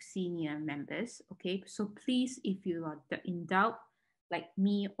of senior members. Okay, so please, if you are in doubt, like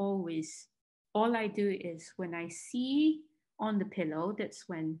me, always, all I do is when I see on the pillow, that's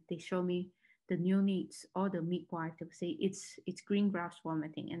when they show me the neonates or the midwife, they'll say it's green grass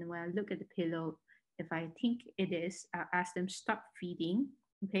vomiting. And when I look at the pillow, if I think it is, I'll ask them stop feeding.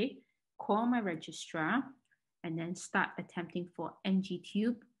 Okay, call my registrar, and then start attempting for NG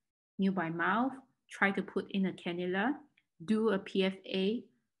tube, new by mouth, try to put in a cannula, do a PFA,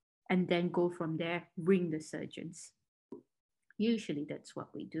 and then go from there, ring the surgeons. Usually that's what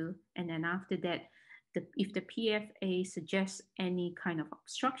we do. And then after that, if the PFA suggests any kind of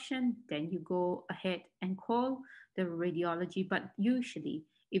obstruction, then you go ahead and call the radiology. But usually,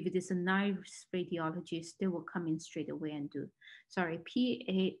 if it is a nice radiologist, they will come in straight away and do. Sorry,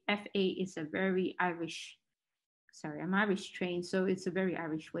 PFA is a very Irish, sorry, I'm Irish trained, so it's a very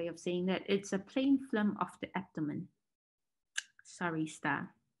Irish way of saying that. It's a plain phlegm of the abdomen. Sorry,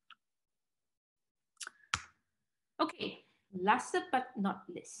 Star. Okay, last but not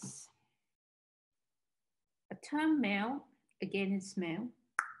least. A term male, again it's male,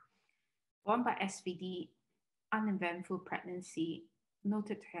 born by SVD, uneventful pregnancy,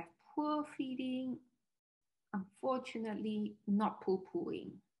 noted to have poor feeding, unfortunately not poo-pooing.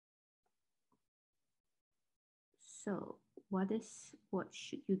 So what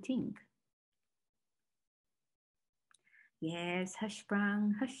should you think? Yes,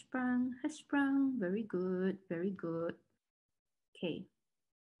 Hirschsprung, Hirschsprung, Hirschsprung. Very good, very good. Okay.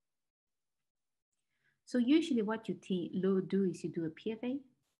 So usually what you do is you do a PFA,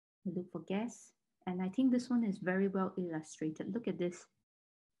 you look for gas, and I think this one is very well illustrated. Look at this.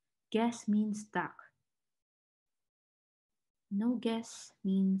 Gas means dark. No gas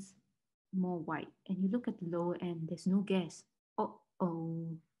means more white. And you look at the lower end, there's no gas. Oh,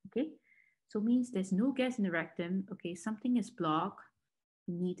 okay. So it means there's no gas in the rectum. Okay, something is blocked.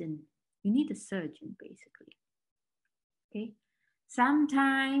 You need a surgeon basically. Okay.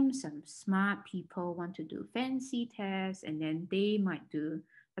 Sometimes some smart people want to do fancy tests and then they might do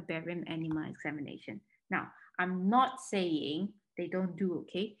a barium enema examination. Now, I'm not saying they don't do,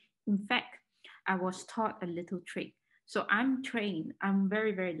 okay? In fact, I was taught a little trick. So I'm trained, I'm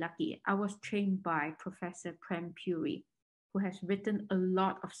very, very lucky. I was trained by Professor Prem Puri, who has written a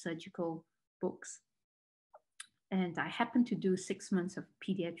lot of surgical books. And I happened to do 6 months of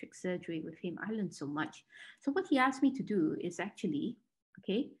pediatric surgery with him. I learned so much. So what he asked me to do is actually,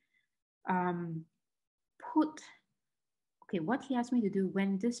 what he asked me to do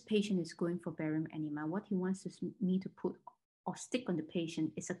when this patient is going for barium enema, what he wants me to put or stick on the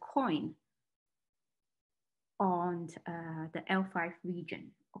patient is a coin on the L5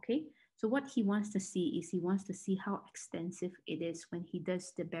 region, okay? So what he wants to see is he wants to see how extensive it is when he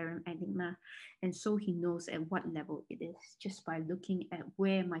does the barium enema. And so he knows at what level it is just by looking at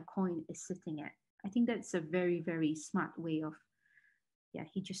where my coin is sitting at. I think that's a very, very smart way of, yeah,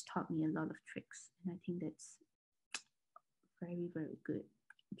 he just taught me a lot of tricks. And I think that's very, very good.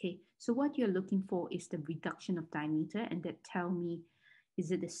 Okay, so what you're looking for is the reduction of diameter, and that tell me, is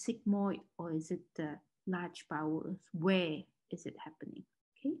it the sigmoid or is it the large bowels? Where is it happening?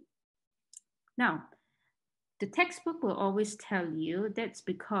 Okay. Now, the textbook will always tell you that's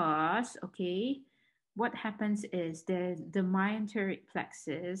because, okay, what happens is the myenteric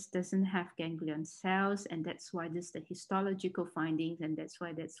plexus doesn't have ganglion cells, and that's why this is the histological findings, and that's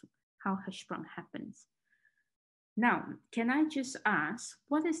how Hirschsprung happens. Now, can I just ask,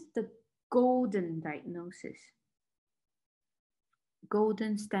 what is the golden diagnosis?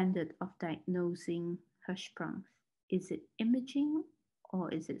 Golden standard of diagnosing Hirschsprung? Is it imaging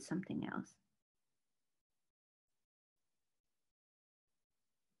or is it something else?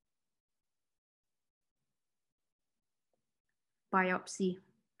 Biopsy.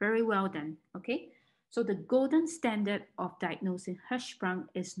 Very well done. Okay. So the golden standard of diagnosing Hirschsprung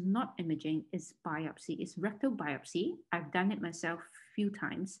is not imaging, it's biopsy, it's rectal biopsy. I've done it myself a few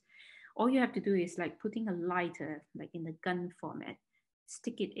times. All you have to do is like putting a lighter, like in the gun format,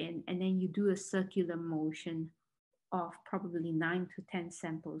 stick it in, and then you do a circular motion of probably 9 to 10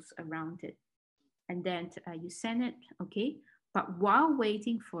 samples around it. And then you send it, okay? But while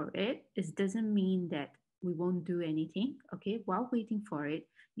waiting for it, it doesn't mean that we won't do anything, okay? While waiting for it,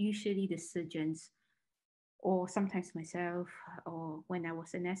 usually the surgeons, or sometimes myself, or when I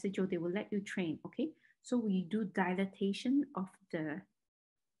was an SHO, they will let you train, okay? So we do dilatation of the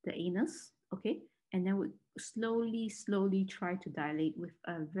anus, okay? And then we slowly try to dilate with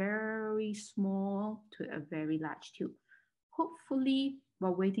a very small to a very large tube. Hopefully,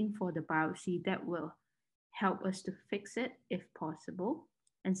 while waiting for the biopsy, that will help us to fix it if possible.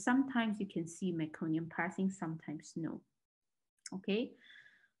 And sometimes you can see meconium passing, sometimes no. Okay.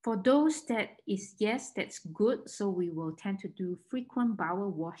 For those that is yes, that's good. So we will tend to do frequent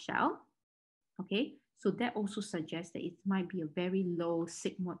bowel washout. Okay. So that also suggests that it might be a very low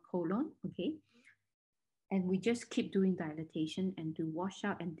sigmoid colon. Okay. And we just keep doing dilatation and do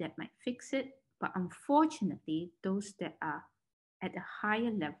washout, and that might fix it. But unfortunately, those that are at a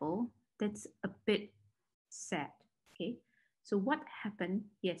higher level, that's a bit sad. Okay. So what happened?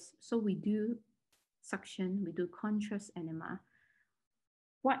 Yes. So we do suction, we do contrast enema.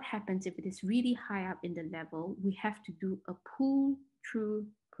 What happens if it is really high up in the level? We have to do a pull through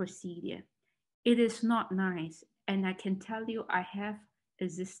procedure. It is not nice. And I can tell you, I have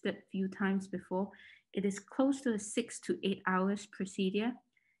assisted a few times before. It is close to a 6 to 8 hours procedure.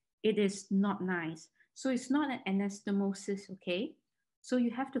 It is not nice. So it's not an anastomosis, okay? So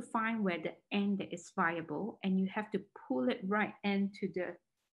you have to find where the end that is viable, and you have to pull it right into the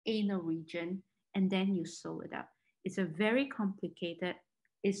anal region, and then you sew it up. It's a very complicated,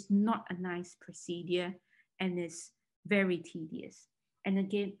 it's not a nice procedure, and it's very tedious. And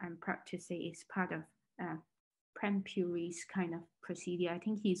again, I'm proud to say it's part of Prem Puri's kind of procedure. I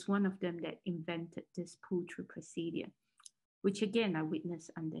think he's one of them that invented this pull-through procedure, which again, I witnessed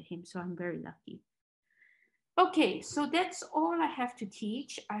under him, so I'm very lucky. Okay, so that's all I have to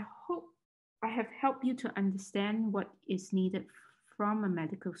teach. I hope I have helped you to understand what is needed from a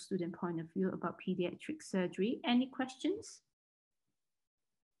medical student point of view about pediatric surgery. Any questions?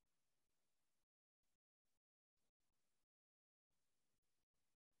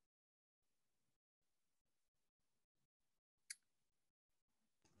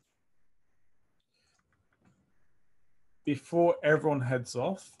 Before everyone heads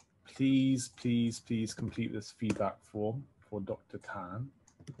off, please complete this feedback form for Dr. Tan,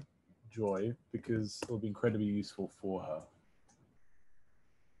 Joy, because it'll be incredibly useful for her.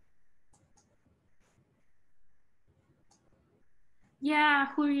 Yeah,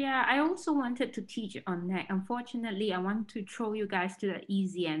 Huria, I also wanted to teach on neck. Unfortunately, I want to throw you guys to the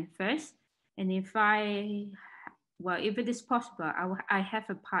easy end first. And if it is possible, I have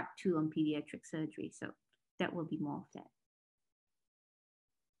a part 2 on pediatric surgery. So that will be more of that.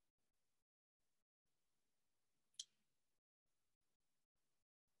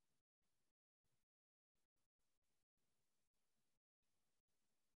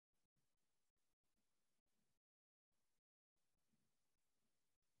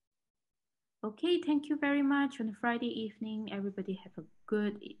 Okay, thank you very much on a Friday evening. Everybody have a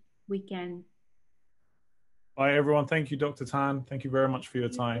good weekend. Bye, everyone. Thank you, Dr. Tan. Thank you very much for your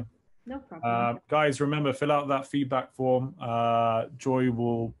time. No problem. Guys, remember, fill out that feedback form. Joy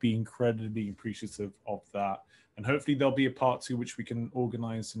will be incredibly appreciative of that. And hopefully there'll be a part 2 which we can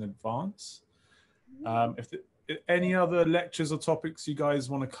organize in advance. If any other lectures or topics you guys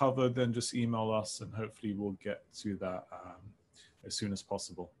want to cover, then just email us and hopefully we'll get to that as soon as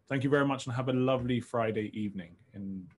possible. Thank you very much and have a lovely Friday evening in